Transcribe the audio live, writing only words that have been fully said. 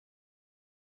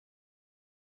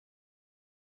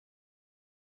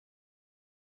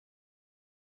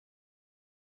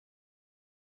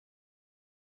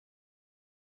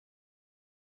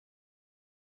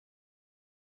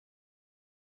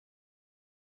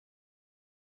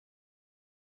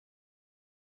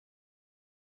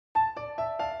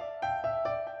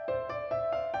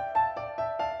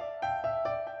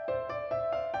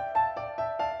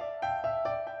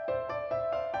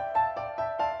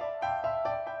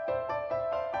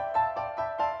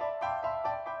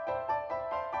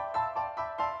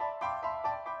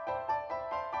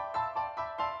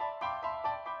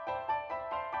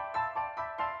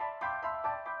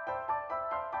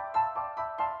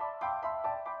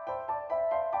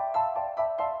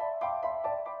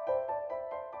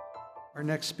Our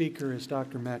next speaker is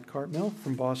Dr. Matt Cartmill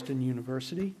from Boston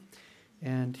University,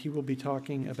 and he will be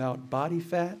talking about body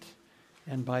fat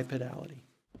and bipedality.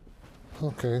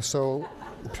 Okay, so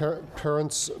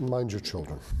parents, mind your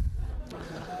children.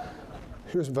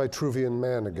 Here's Vitruvian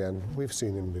Man again. We've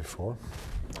seen him before.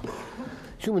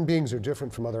 Human beings are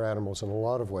different from other animals in a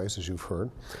lot of ways, as you've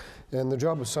heard, and the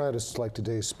job of scientists like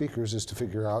today's speakers is to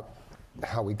figure out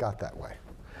how we got that way.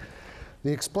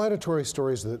 The explanatory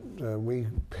stories that we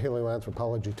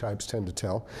paleoanthropology types tend to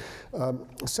tell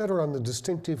center on the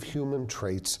distinctive human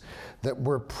traits that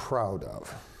we're proud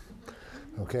of.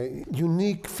 Okay?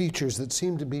 Unique features that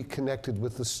seem to be connected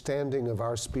with the standing of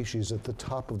our species at the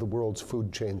top of the world's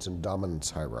food chains and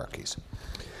dominance hierarchies.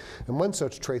 And one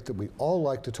such trait that we all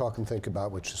like to talk and think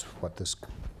about, which is what this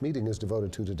meeting is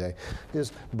devoted to today,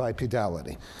 is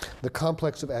bipedality, the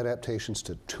complex of adaptations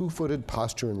to two-footed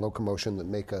posture and locomotion that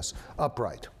make us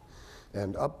upright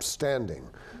and upstanding,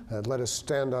 let us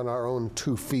stand on our own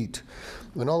 2 feet,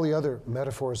 and all the other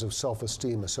metaphors of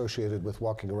self-esteem associated with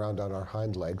walking around on our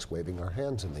hind legs, waving our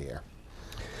hands in the air.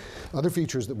 Other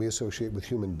features that we associate with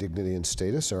human dignity and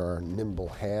status are our nimble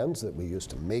hands that we use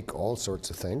to make all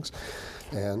sorts of things,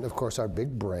 and of course our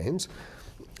big brains,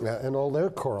 and all their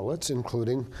correlates,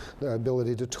 including the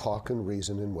ability to talk and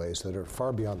reason in ways that are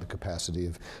far beyond the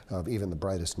capacity of even the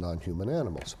brightest non-human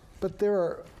animals. But there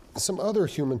are some other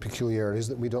human peculiarities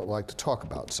that we don't like to talk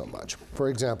about so much. For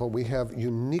example, we have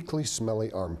uniquely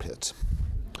smelly armpits,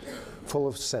 full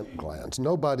of scent glands.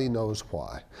 Nobody knows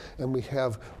why. And we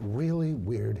have really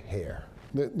weird hair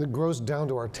that grows down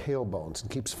to our tailbones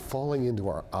and keeps falling into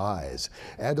our eyes.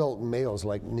 Adult males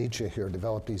like Nietzsche here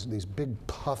develop these big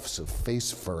puffs of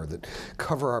face fur that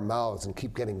cover our mouths and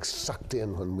keep getting sucked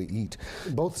in when we eat.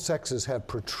 Both sexes have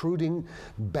protruding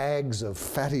bags of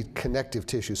fatty connective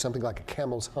tissue, something like a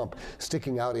camel's hump,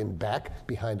 sticking out in back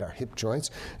behind our hip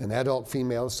joints, and adult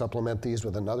females supplement these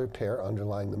with another pair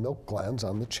underlying the milk glands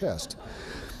on the chest.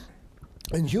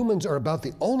 And humans are about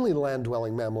the only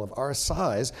land-dwelling mammal of our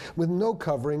size with no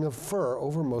covering of fur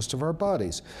over most of our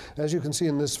bodies. As you can see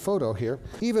in this photo here,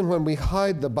 even when we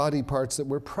hide the body parts that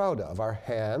we're proud of, our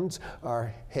hands,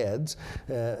 our heads,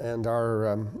 and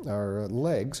our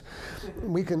legs,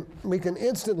 we can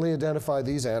instantly identify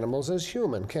these animals as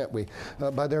human, can't we?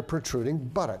 By their protruding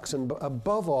buttocks, and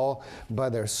above all, by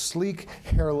their sleek,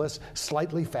 hairless,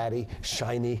 slightly fatty,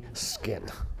 shiny skin.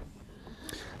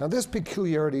 Now, this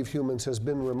peculiarity of humans has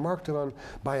been remarked on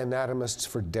by anatomists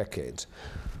for decades,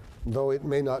 though it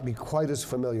may not be quite as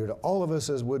familiar to all of us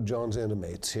as would John's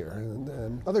intimates here.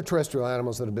 And other terrestrial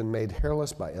animals that have been made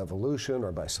hairless by evolution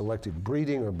or by selective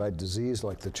breeding or by disease,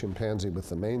 like the chimpanzee with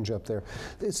the mange up there,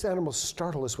 these animals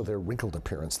startle us with their wrinkled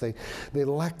appearance. They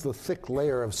lack the thick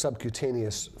layer of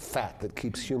subcutaneous fat that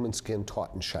keeps human skin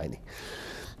taut and shiny.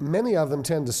 Many of them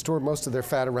tend to store most of their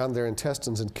fat around their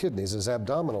intestines and kidneys as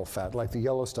abdominal fat, like the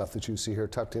yellow stuff that you see here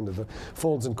tucked into the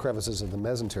folds and crevices of the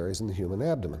mesenteries in the human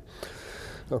abdomen.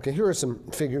 Okay, here are some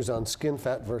figures on skin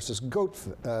fat versus gut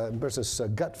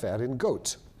fat in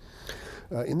goats.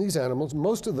 In these animals,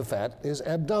 most of the fat is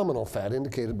abdominal fat,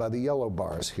 indicated by the yellow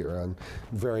bars here on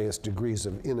various degrees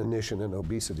of inanition and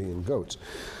obesity in goats.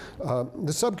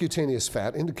 The subcutaneous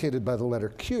fat, indicated by the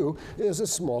letter Q, is a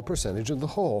small percentage of the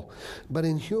whole. But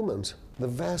in humans, the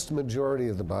vast majority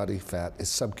of the body fat is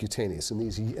subcutaneous.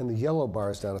 And the yellow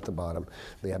bars down at the bottom,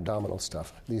 the abdominal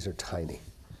stuff, these are tiny.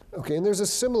 Okay, and there's a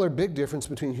similar big difference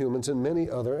between humans and many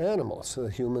other animals. The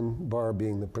human bar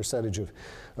being the percentage of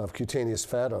cutaneous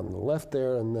fat on the left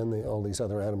there, and then all these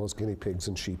other animals, guinea pigs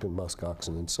and sheep and musk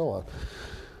oxen and so on.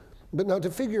 But now to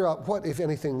figure out what, if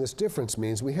anything, this difference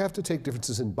means, we have to take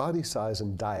differences in body size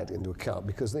and diet into account,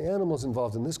 because the animals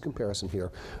involved in this comparison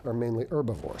here are mainly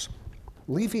herbivores.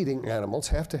 Leaf-eating animals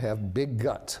have to have big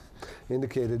guts,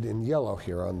 indicated in yellow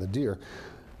here on the deer,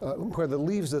 where the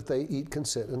leaves that they eat can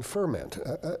sit and ferment,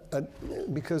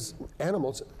 because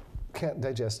animals can't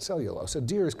digest cellulose. A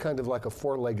deer is kind of like a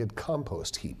four-legged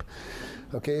compost heap.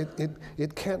 Okay,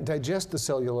 it can't digest the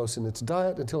cellulose in its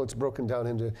diet until it's broken down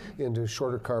into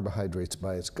shorter carbohydrates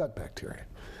by its gut bacteria.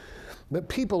 But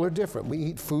people are different. We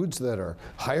eat foods that are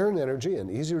higher in energy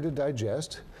and easier to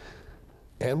digest,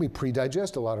 and we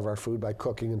pre-digest a lot of our food by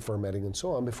cooking and fermenting and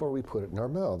so on before we put it in our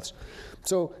mouths.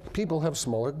 So people have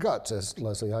smaller guts, as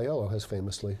Leslie Aiello has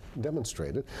famously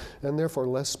demonstrated, and therefore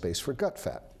less space for gut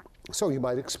fat. So you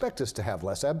might expect us to have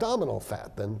less abdominal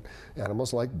fat than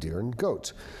animals like deer and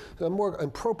goats. A more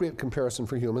appropriate comparison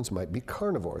for humans might be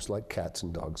carnivores like cats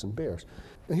and dogs and bears.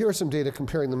 And here are some data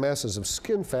comparing the masses of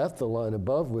skin fat, the line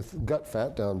above, with gut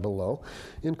fat down below,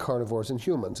 in carnivores and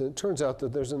humans. And it turns out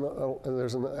that there's an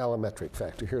allometric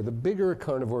factor here. The bigger a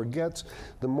carnivore gets,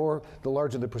 the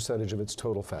larger the percentage of its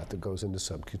total fat that goes into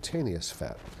subcutaneous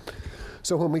fat.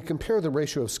 So when we compare the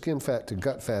ratio of skin fat to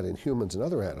gut fat in humans and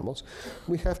other animals,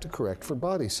 we have to correct for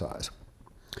body size.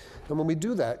 And when we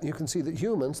do that, you can see that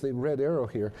humans, the red arrow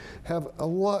here, have a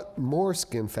lot more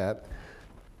skin fat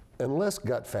and less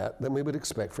gut fat than we would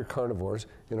expect for carnivores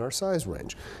in our size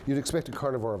range. You'd expect a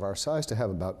carnivore of our size to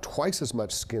have about twice as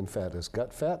much skin fat as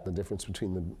gut fat, the difference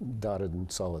between the dotted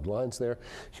and solid lines there.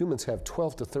 Humans have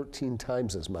 12 to 13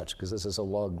 times as much, because this is a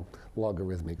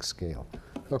logarithmic scale.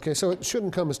 Okay, so it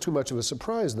shouldn't come as too much of a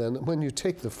surprise then that when you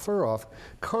take the fur off,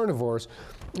 carnivores,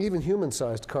 even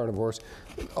human-sized carnivores,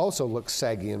 also look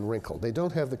saggy and wrinkled. They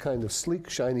don't have the kind of sleek,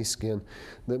 shiny skin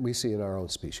that we see in our own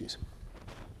species.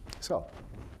 So,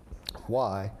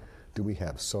 why do we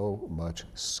have so much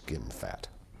skin fat?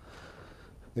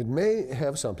 It may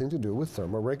have something to do with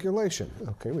thermoregulation,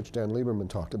 okay, which Dan Lieberman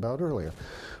talked about earlier.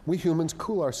 We humans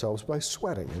cool ourselves by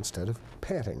sweating instead of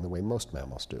panting, the way most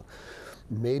mammals do.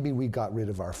 Maybe we got rid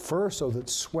of our fur so that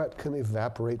sweat can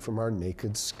evaporate from our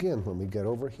naked skin when we get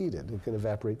overheated. It can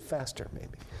evaporate faster,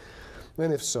 maybe.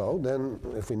 And if so, then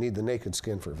if we need the naked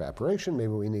skin for evaporation,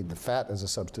 maybe we need the fat as a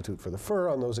substitute for the fur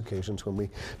on those occasions when we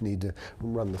need to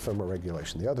run the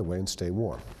thermoregulation the other way and stay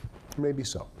warm. Maybe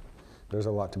so. There's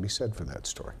a lot to be said for that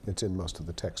story. It's in most of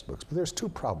the textbooks. But there's two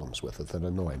problems with it that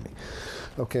annoy me.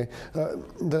 Okay,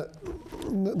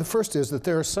 the first is that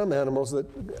there are some animals that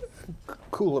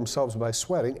cool themselves by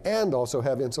sweating and also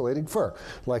have insulating fur,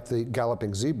 like the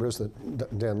galloping zebras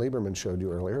that Dan Lieberman showed you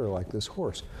earlier, or like this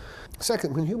horse.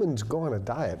 Second, when humans go on a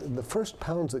diet, the first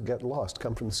pounds that get lost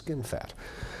come from the skin fat.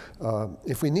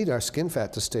 If we need our skin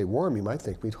fat to stay warm, you might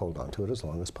think we'd hold on to it as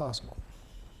long as possible.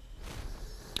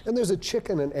 And there's a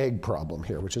chicken and egg problem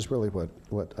here, which is really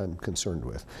what I'm concerned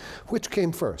with. Which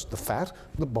came first, the fat,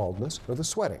 the baldness, or the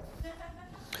sweating?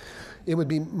 It would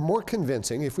be more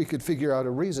convincing if we could figure out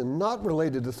a reason not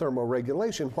related to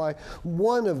thermoregulation why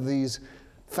one of these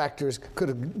factors could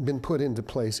have been put into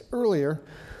place earlier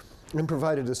and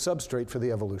provided a substrate for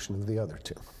the evolution of the other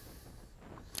two.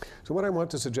 So what I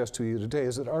want to suggest to you today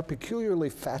is that our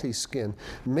peculiarly fatty skin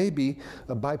may be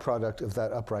a byproduct of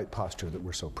that upright posture that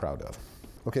we're so proud of.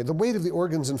 Okay, the weight of the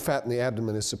organs and fat in the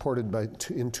abdomen is supported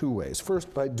in two ways.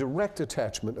 First, by direct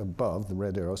attachment above, the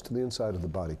red arrows, to the inside of the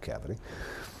body cavity.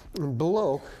 And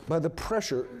below, by the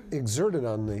pressure exerted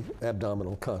on the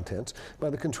abdominal contents by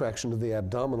the contraction of the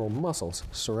abdominal muscles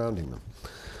surrounding them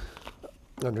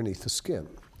underneath the skin.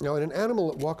 Now, in an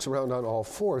animal that walks around on all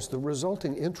fours, the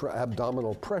resulting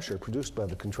intra-abdominal pressure produced by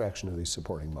the contraction of these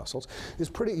supporting muscles is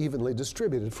pretty evenly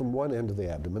distributed from one end of the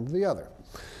abdomen to the other.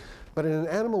 But in an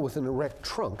animal with an erect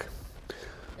trunk,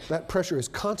 that pressure is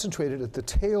concentrated at the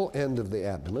tail end of the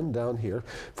abdomen, down here,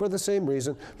 for the same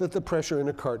reason that the pressure in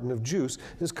a carton of juice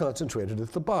is concentrated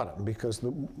at the bottom, because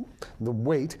the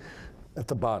weight at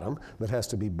the bottom that has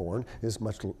to be borne is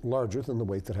much larger than the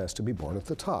weight that has to be borne at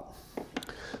the top.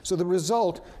 So the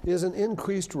result is an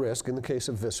increased risk, in the case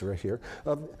of viscera here,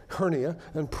 of hernia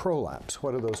and prolapse.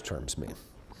 What do those terms mean?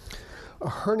 A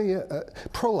hernia,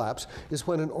 prolapse is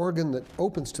when an organ that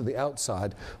opens to the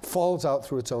outside falls out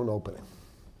through its own opening.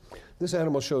 This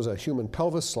animal shows a human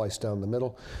pelvis sliced down the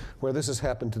middle, where this has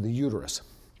happened to the uterus,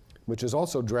 which has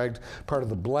also dragged part of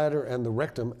the bladder and the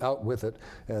rectum out with it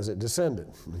as it descended,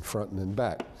 in front and in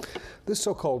back. This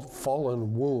so-called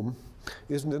fallen womb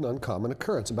isn't an uncommon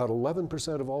occurrence. About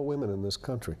 11% of all women in this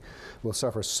country will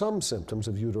suffer some symptoms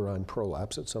of uterine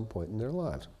prolapse at some point in their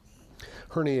lives.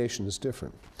 Herniation is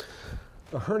different.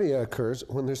 A hernia occurs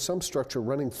when there's some structure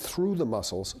running through the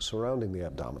muscles surrounding the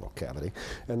abdominal cavity,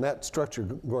 and that structure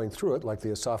going through it, like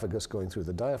the esophagus going through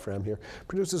the diaphragm here,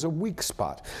 produces a weak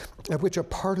spot at which a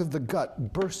part of the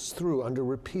gut bursts through under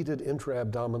repeated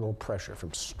intra-abdominal pressure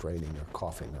from straining or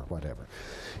coughing or whatever.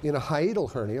 In a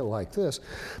hiatal hernia like this,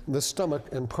 the stomach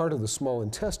and part of the small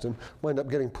intestine wind up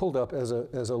getting pulled up as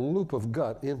a loop of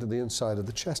gut into the inside of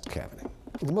the chest cavity.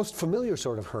 The most familiar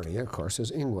sort of hernia, of course,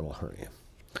 is inguinal hernia.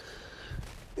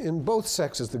 In both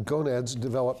sexes, the gonads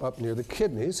develop up near the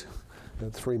kidneys,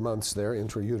 at 3 months there,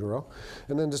 intra-utero,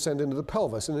 and then descend into the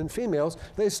pelvis. And in females,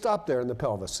 they stop there in the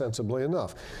pelvis, sensibly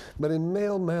enough. But in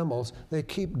male mammals, they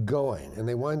keep going, and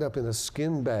they wind up in a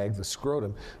skin bag, the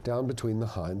scrotum, down between the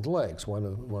hind legs, one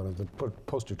of the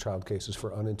poster child cases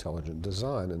for unintelligent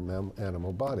design in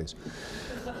animal bodies.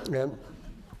 And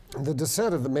the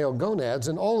descent of the male gonads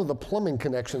and all of the plumbing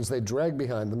connections they drag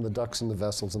behind them, the ducts and the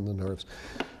vessels and the nerves.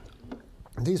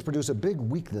 These produce a big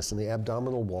weakness in the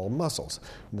abdominal wall muscles,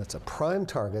 and that's a prime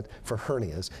target for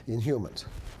hernias in humans.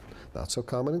 Not so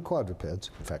common in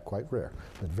quadrupeds, in fact quite rare,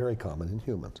 but very common in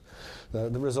humans. The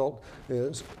result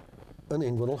is an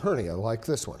inguinal hernia like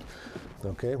this one,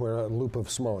 okay, where a loop of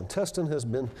small intestine has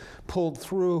been pulled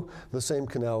through the same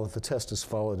canal that the testis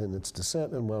followed in its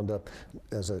descent and wound up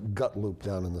as a gut loop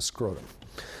down in the scrotum.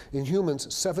 In humans,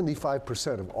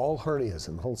 75% of all hernias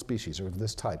in the whole species are of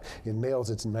this type. In males,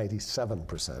 it's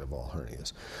 97% of all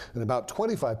hernias. And about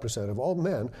 25% of all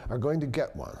men are going to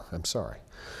get one. I'm sorry.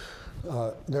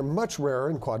 They're much rarer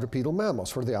in quadrupedal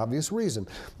mammals for the obvious reason,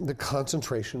 the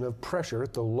concentration of pressure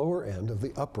at the lower end of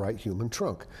the upright human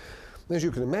trunk. As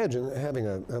you can imagine, having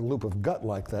a loop of gut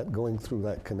like that going through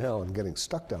that canal and getting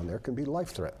stuck down there can be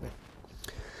life-threatening.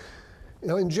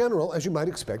 Now, in general, as you might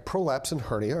expect, prolapse and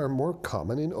hernia are more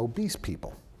common in obese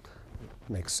people.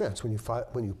 Makes sense. When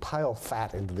you pile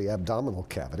fat into the abdominal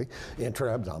cavity,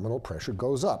 intra-abdominal pressure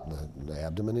goes up. The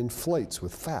abdomen inflates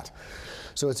with fat.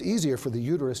 So it's easier for the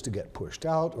uterus to get pushed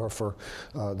out or for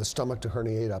the stomach to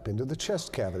herniate up into the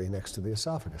chest cavity next to the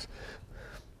esophagus.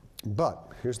 But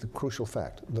here's the crucial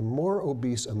fact. The more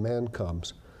obese a man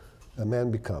becomes,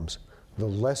 the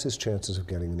less his chances of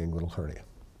getting an inguinal hernia.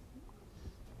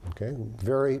 Okay?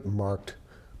 Very marked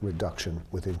reduction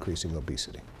with increasing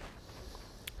obesity.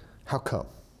 How come?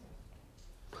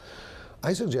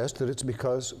 I suggest that it's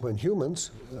because when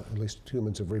humans, at least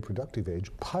humans of reproductive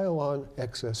age, pile on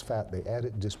excess fat, they add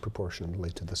it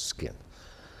disproportionately to the skin.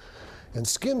 And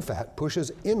skin fat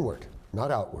pushes inward,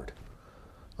 not outward,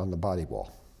 on the body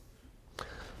wall.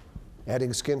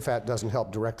 Adding skin fat doesn't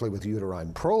help directly with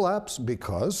uterine prolapse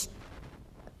because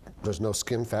there's no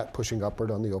skin fat pushing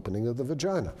upward on the opening of the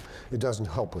vagina. It doesn't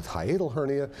help with hiatal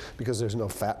hernia because there's no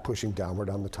fat pushing downward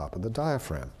on the top of the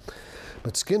diaphragm.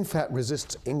 But skin fat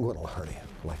resists inguinal hernia,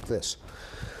 like this.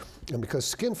 And because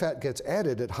skin fat gets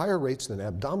added at higher rates than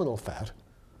abdominal fat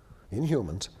in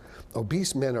humans,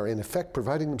 obese men are in effect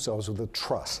providing themselves with a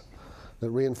truss that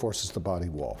reinforces the body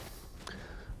wall.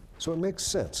 So it makes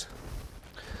sense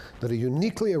that a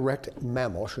uniquely erect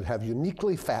mammal should have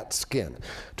uniquely fat skin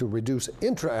to reduce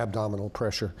intra-abdominal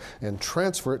pressure and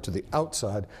transfer it to the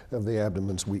outside of the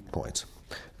abdomen's weak points.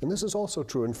 And this is also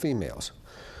true in females.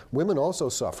 Women also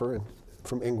suffer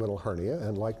from inguinal hernia,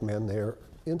 and like men, they are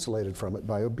insulated from it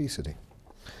by obesity.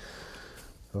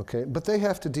 Okay, but they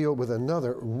have to deal with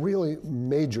another really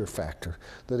major factor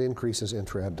that increases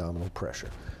intra-abdominal pressure,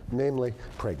 namely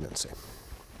pregnancy.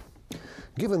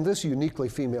 Given this uniquely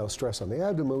female stress on the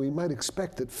abdomen, we might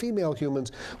expect that female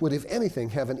humans would, if anything,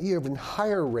 have an even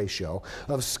higher ratio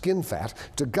of skin fat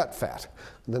to gut fat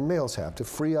than males have to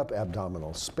free up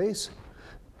abdominal space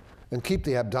and keep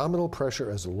the abdominal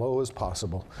pressure as low as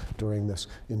possible during this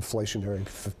inflationary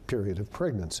period of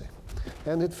pregnancy.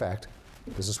 And in fact,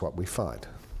 this is what we find.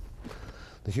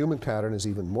 The human pattern is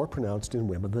even more pronounced in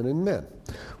women than in men.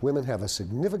 Women have a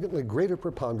significantly greater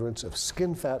preponderance of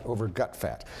skin fat over gut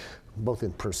fat, both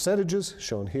in percentages,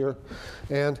 shown here,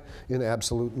 and in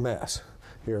absolute mass.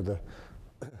 Here, the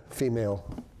female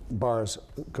bars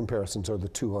comparisons are the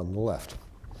two on the left.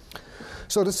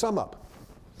 So to sum up,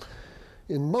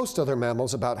 in most other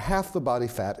mammals, about half the body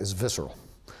fat is visceral.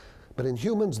 But in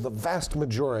humans, the vast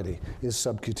majority is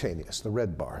subcutaneous, the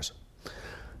red bars.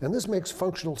 And this makes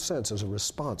functional sense as a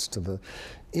response to the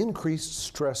increased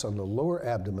stress on the lower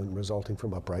abdomen resulting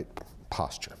from upright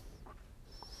posture.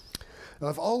 Now,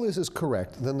 if all this is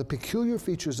correct, then the peculiar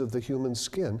features of the human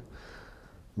skin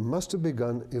must have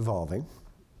begun evolving,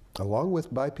 along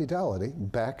with bipedality,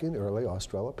 back in early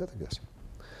Australopithecus.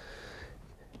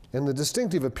 And the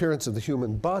distinctive appearance of the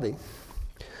human body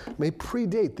may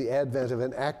predate the advent of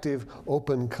an active,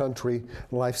 open country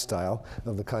lifestyle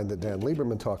of the kind that Dan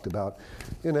Lieberman talked about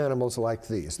in animals like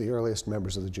these, the earliest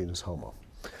members of the genus Homo.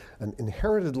 An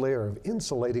inherited layer of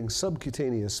insulating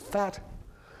subcutaneous fat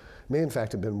may in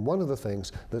fact have been one of the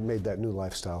things that made that new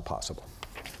lifestyle possible.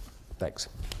 Thanks.